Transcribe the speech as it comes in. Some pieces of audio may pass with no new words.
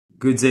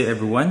Good day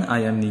everyone,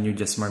 I am Nino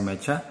Jasmar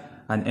Mecha,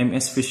 an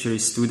MS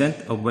Fisheries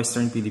student of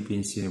Western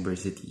Philippines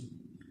University.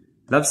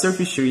 Lobster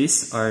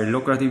fisheries are a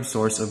lucrative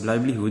source of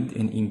livelihood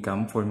and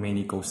income for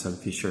many coastal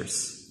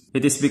fishers.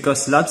 It is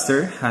because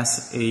lobster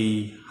has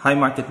a high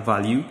market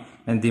value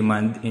and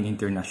demand in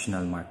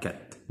international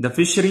market. The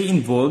fishery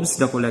involves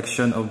the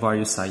collection of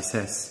various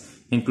sizes,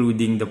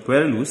 including the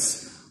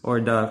puerulus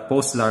or the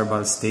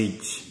post-larval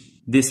stage.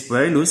 These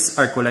puerulus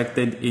are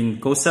collected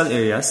in coastal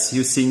areas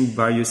using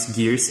various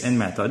gears and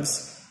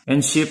methods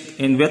and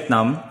shipped in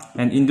Vietnam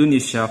and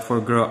Indonesia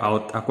for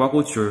grow-out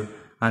aquaculture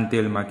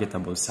until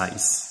marketable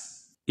size.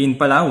 In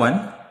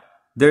Palawan,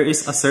 there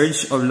is a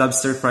surge of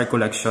lobster fry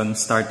collection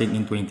starting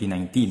in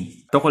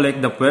 2019. To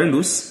collect the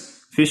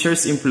puerulus,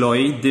 fishers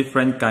employ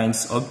different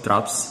kinds of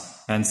traps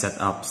and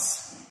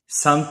setups.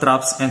 Some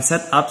traps and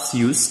setups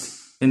used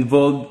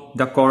involve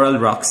the coral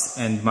rocks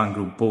and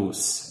mangrove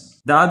poles.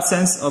 The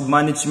absence of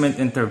management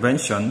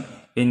intervention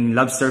in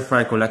lobster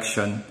fry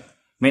collection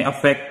may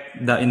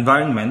affect the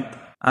environment,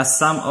 as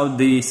some of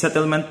the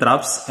settlement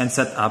traps and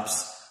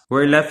setups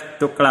were left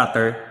to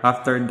clutter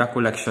after the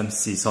collection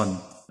season.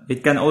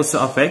 It can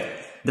also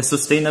affect the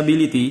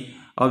sustainability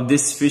of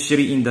this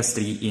fishery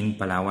industry in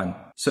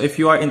Palawan. So if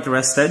you are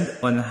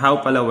interested on how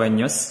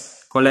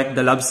Palaweños collect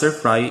the lobster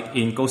fry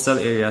in coastal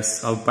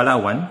areas of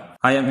Palawan,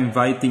 I am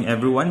inviting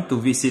everyone to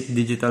visit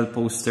digital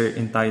poster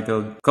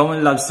entitled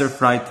Common Lobster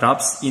Fry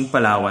Traps in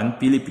Palawan,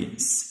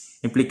 Philippines,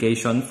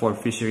 Implication for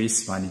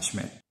Fisheries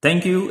Management.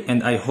 Thank you,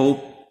 and I hope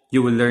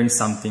you will learn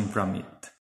something from it.